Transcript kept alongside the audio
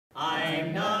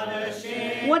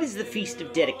What is the Feast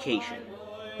of Dedication?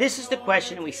 This is the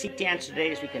question we seek to answer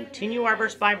today as we continue our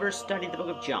verse-by-verse study of the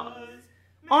book of John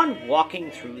on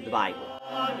walking through the Bible.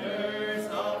 Honors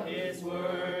of his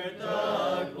word,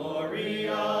 the glory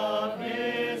of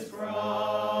his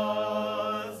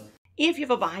cross. If you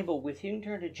have a Bible with you,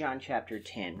 turn to John chapter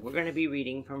 10. We're going to be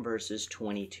reading from verses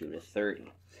 22 to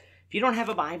 30. If you don't have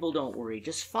a Bible, don't worry.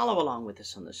 Just follow along with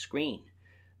us on the screen.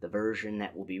 The version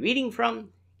that we'll be reading from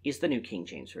is the New King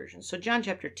James Version. So John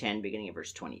chapter 10, beginning at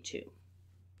verse 22.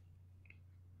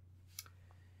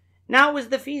 Now it was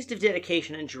the Feast of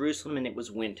Dedication in Jerusalem, and it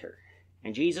was winter.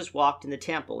 And Jesus walked in the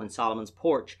temple in Solomon's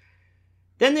porch.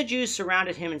 Then the Jews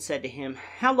surrounded him and said to him,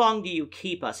 "How long do you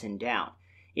keep us in doubt?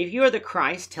 If you are the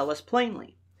Christ, tell us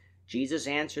plainly." Jesus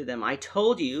answered them, "I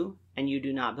told you, and you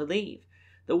do not believe.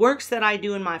 The works that I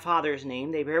do in my Father's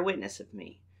name, they bear witness of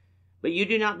me. But you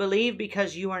do not believe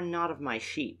because you are not of my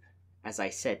sheep, as I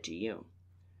said to you.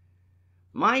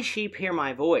 My sheep hear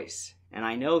my voice, and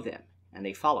I know them, and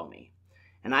they follow me.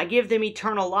 And I give them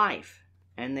eternal life,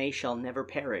 and they shall never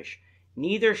perish,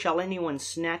 neither shall anyone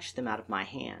snatch them out of my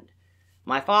hand.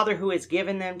 My Father who has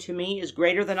given them to me is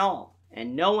greater than all,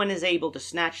 and no one is able to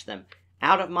snatch them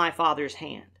out of my Father's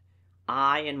hand.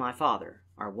 I and my Father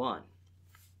are one."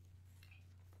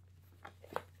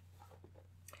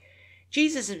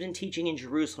 Jesus has been teaching in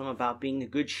Jerusalem about being the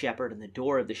good shepherd and the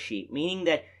door of the sheep, meaning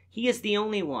that he is the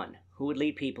only one who would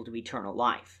lead people to eternal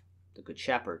life, the good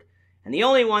shepherd, and the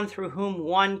only one through whom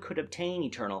one could obtain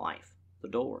eternal life, the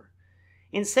door.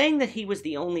 In saying that he was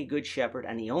the only good shepherd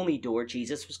and the only door,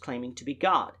 Jesus was claiming to be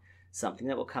God, something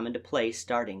that will come into play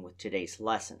starting with today's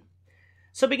lesson.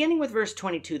 So beginning with verse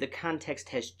 22, the context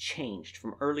has changed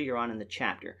from earlier on in the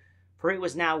chapter, for it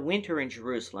was now winter in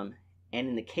Jerusalem, and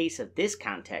in the case of this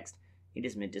context, it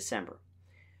is mid-December.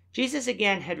 Jesus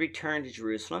again had returned to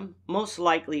Jerusalem, most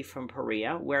likely from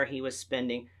Perea, where he was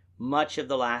spending much of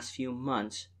the last few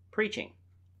months preaching.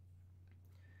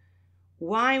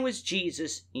 Why was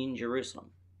Jesus in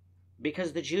Jerusalem?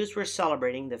 Because the Jews were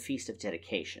celebrating the Feast of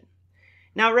Dedication.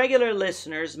 Now, regular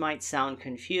listeners might sound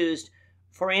confused,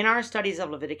 for in our studies of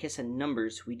Leviticus and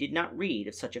Numbers, we did not read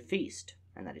of such a feast,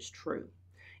 and that is true.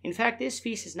 In fact, this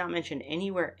feast is not mentioned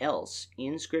anywhere else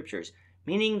in Scriptures,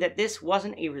 meaning that this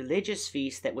wasn't a religious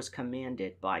feast that was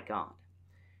commanded by God.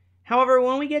 However,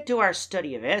 when we get to our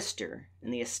study of Esther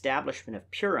and the establishment of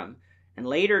Purim, and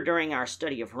later during our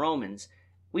study of Romans,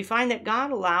 we find that God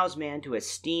allows man to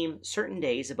esteem certain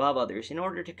days above others in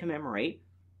order to commemorate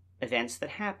events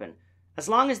that happen. As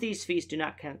long as these feasts do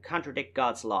not contradict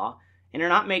God's law and are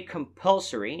not made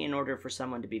compulsory in order for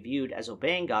someone to be viewed as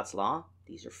obeying God's law,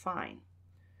 these are fine.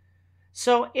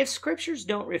 So, if Scriptures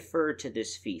don't refer to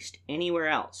this feast anywhere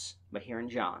else but here in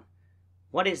John,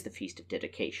 what is the Feast of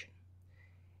Dedication?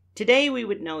 Today we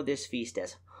would know this feast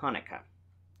as Hanukkah.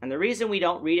 And the reason we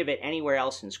don't read of it anywhere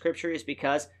else in Scripture is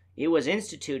because it was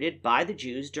instituted by the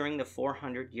Jews during the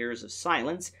 400 years of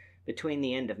silence between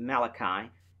the end of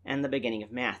Malachi and the beginning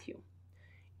of Matthew.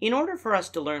 In order for us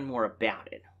to learn more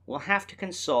about it, we'll have to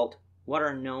consult what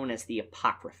are known as the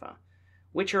Apocrypha,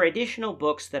 which are additional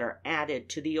books that are added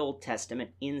to the Old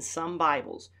Testament in some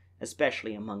Bibles,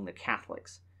 especially among the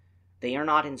Catholics. They are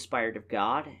not inspired of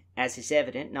God, as is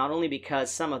evident not only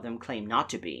because some of them claim not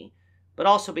to be, but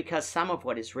also because some of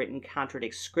what is written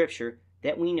contradicts Scripture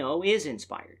that we know is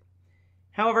inspired.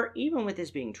 However, even with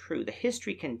this being true, the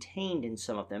history contained in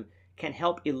some of them can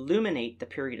help illuminate the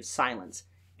period of silence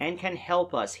and can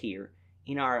help us here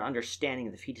in our understanding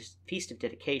of the Feast of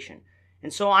Dedication.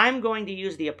 And so I'm going to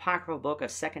use the apocryphal book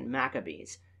of 2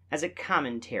 Maccabees as a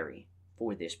commentary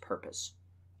for this purpose.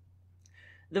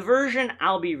 The version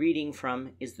I'll be reading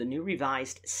from is the New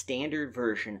Revised Standard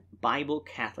Version Bible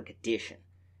Catholic Edition,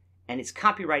 and its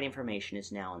copyright information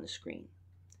is now on the screen.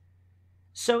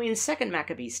 So in 2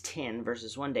 Maccabees 10,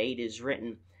 verses 1 to 8 is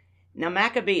written, "Now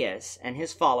Maccabeus and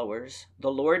his followers,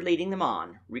 the Lord leading them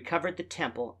on, recovered the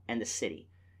temple and the city.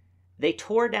 They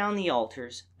tore down the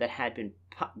altars that had been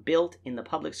built in the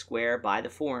public square by the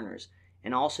foreigners,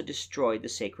 and also destroyed the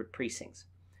sacred precincts.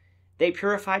 They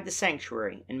purified the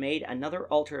sanctuary and made another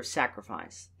altar of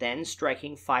sacrifice. Then,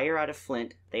 striking fire out of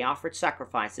flint, they offered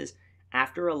sacrifices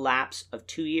after a lapse of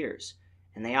 2 years.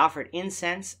 And they offered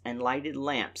incense and lighted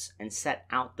lamps and set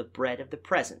out the bread of the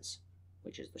presence,"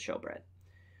 which is the showbread.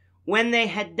 "When they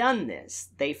had done this,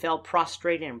 they fell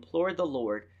prostrate and implored the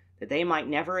Lord that they might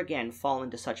never again fall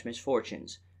into such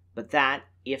misfortunes, but that,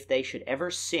 if they should ever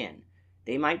sin,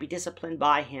 they might be disciplined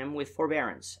by him with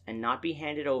forbearance, and not be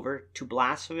handed over to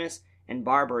blasphemous and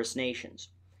barbarous nations.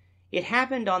 It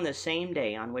happened on the same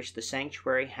day on which the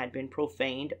sanctuary had been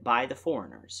profaned by the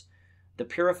foreigners. the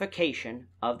purification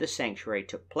of the sanctuary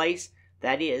took place,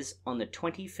 that is, on the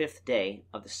 25th day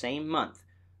of the same month,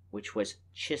 which was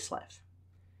Chislev.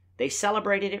 They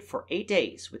celebrated it for 8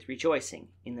 days with rejoicing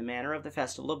in the manner of the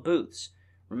Festival of Booths,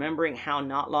 remembering how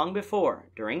not long before,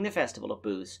 during the Festival of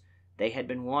Booths, they had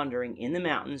been wandering in the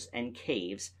mountains and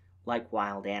caves like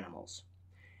wild animals.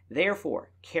 Therefore,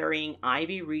 carrying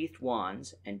ivy-wreathed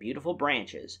wands and beautiful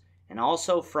branches, and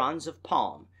also fronds of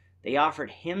palm, they offered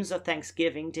hymns of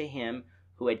thanksgiving to him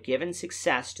who had given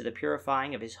success to the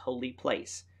purifying of his holy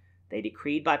place. They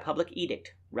decreed by public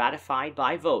edict, ratified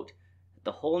by vote, that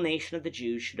the whole nation of the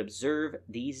Jews should observe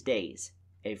these days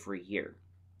every year.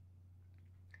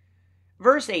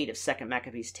 Verse 8 of 2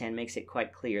 Maccabees 10 makes it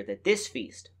quite clear that this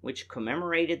feast, which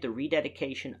commemorated the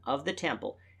rededication of the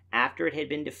temple after it had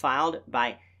been defiled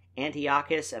by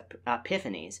Antiochus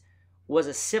Epiphanes, was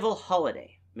a civil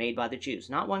holiday made by the Jews,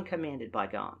 not one commanded by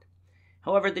God.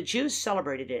 However, the Jews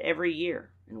celebrated it every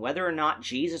year, and whether or not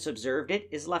Jesus observed it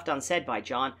is left unsaid by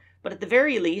John, but at the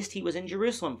very least he was in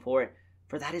Jerusalem for it,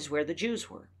 for that is where the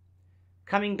Jews were.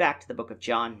 Coming back to the book of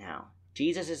John now,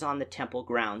 Jesus is on the temple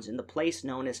grounds in the place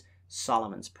known as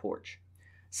Solomon's Porch.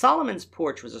 Solomon's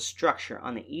Porch was a structure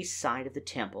on the east side of the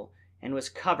temple and was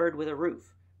covered with a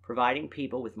roof, providing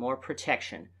people with more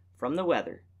protection from the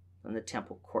weather than the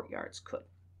temple courtyards could.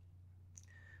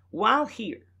 While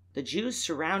here, the Jews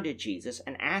surrounded Jesus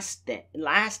and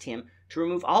asked him to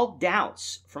remove all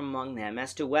doubts from among them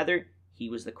as to whether he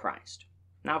was the Christ.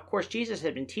 Now, of course, Jesus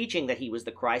had been teaching that he was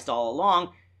the Christ all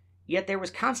along, yet there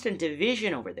was constant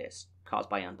division over this, caused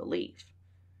by unbelief.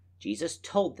 Jesus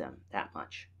told them that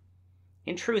much.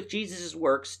 In truth, Jesus'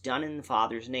 works done in the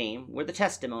Father's name were the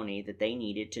testimony that they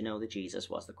needed to know that Jesus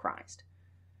was the Christ.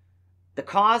 The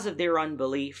cause of their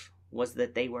unbelief was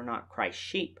that they were not Christ's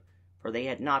sheep, for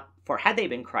had they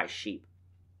been Christ's sheep,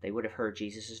 they would have heard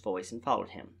Jesus' voice and followed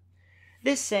him.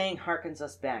 This saying harkens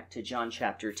us back to John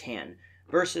chapter 10,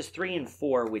 verses 3 and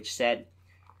 4, which said,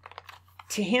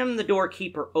 "To him the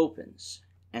doorkeeper opens,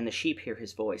 and the sheep hear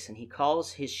his voice, and he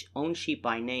calls his own sheep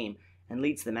by name and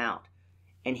leads them out.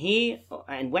 And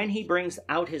when he brings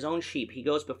out his own sheep, he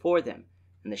goes before them,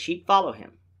 and the sheep follow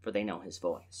him, for they know his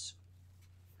voice."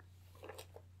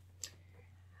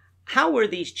 How were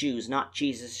these Jews not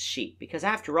Jesus' sheep? Because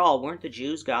after all, weren't the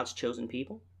Jews God's chosen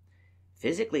people?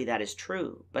 Physically, that is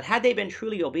true. But had they been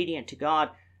truly obedient to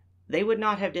God, they would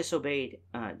not have disobeyed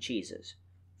Jesus.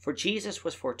 For Jesus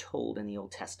was foretold in the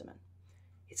Old Testament.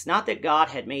 It's not that God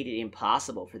had made it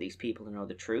impossible for these people to know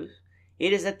the truth.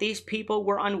 It is that these people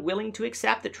were unwilling to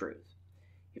accept the truth.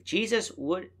 If Jesus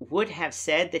would have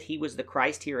said that he was the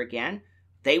Christ here again,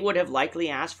 they would have likely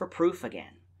asked for proof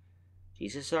again.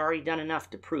 Jesus had already done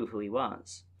enough to prove who he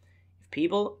was. If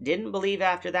people didn't believe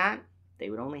after that,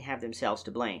 they would only have themselves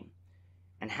to blame,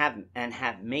 and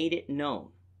have made it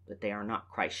known that they are not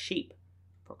Christ's sheep,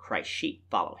 for Christ's sheep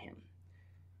follow him.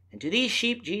 And to these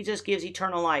sheep Jesus gives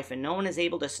eternal life, and no one is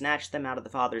able to snatch them out of the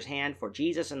Father's hand, for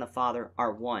Jesus and the Father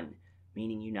are one,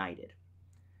 meaning united.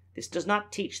 This does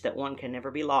not teach that one can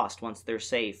never be lost once they're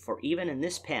saved, for even in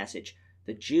this passage,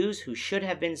 the Jews who should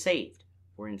have been saved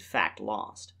were in fact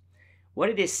lost. What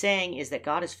it is saying is that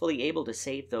God is fully able to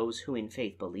save those who in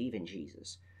faith believe in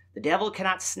Jesus. The devil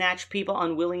cannot snatch people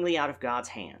unwillingly out of God's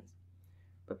hands.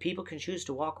 But people can choose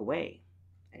to walk away.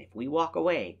 And if we walk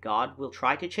away, God will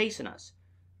try to chasten us.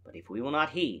 But if we will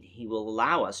not heed, he will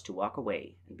allow us to walk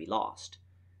away and be lost.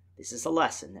 This is a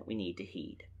lesson that we need to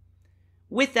heed.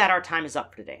 With that, our time is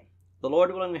up for today. The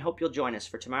Lord willing, we hope you'll join us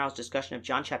for tomorrow's discussion of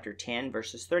John chapter 10,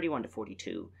 verses 31 to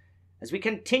 42, as we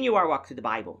continue our walk through the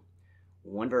Bible,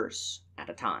 one verse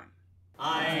at a time.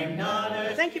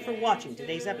 Thank you for watching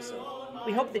today's episode.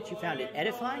 We hope that you found it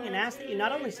edifying and ask that you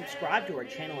not only subscribe to our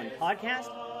channel and podcast,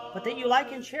 but that you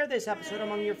like and share this episode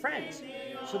among your friends,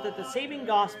 so that the saving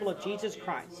gospel of Jesus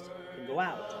Christ can go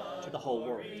out to the whole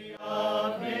world.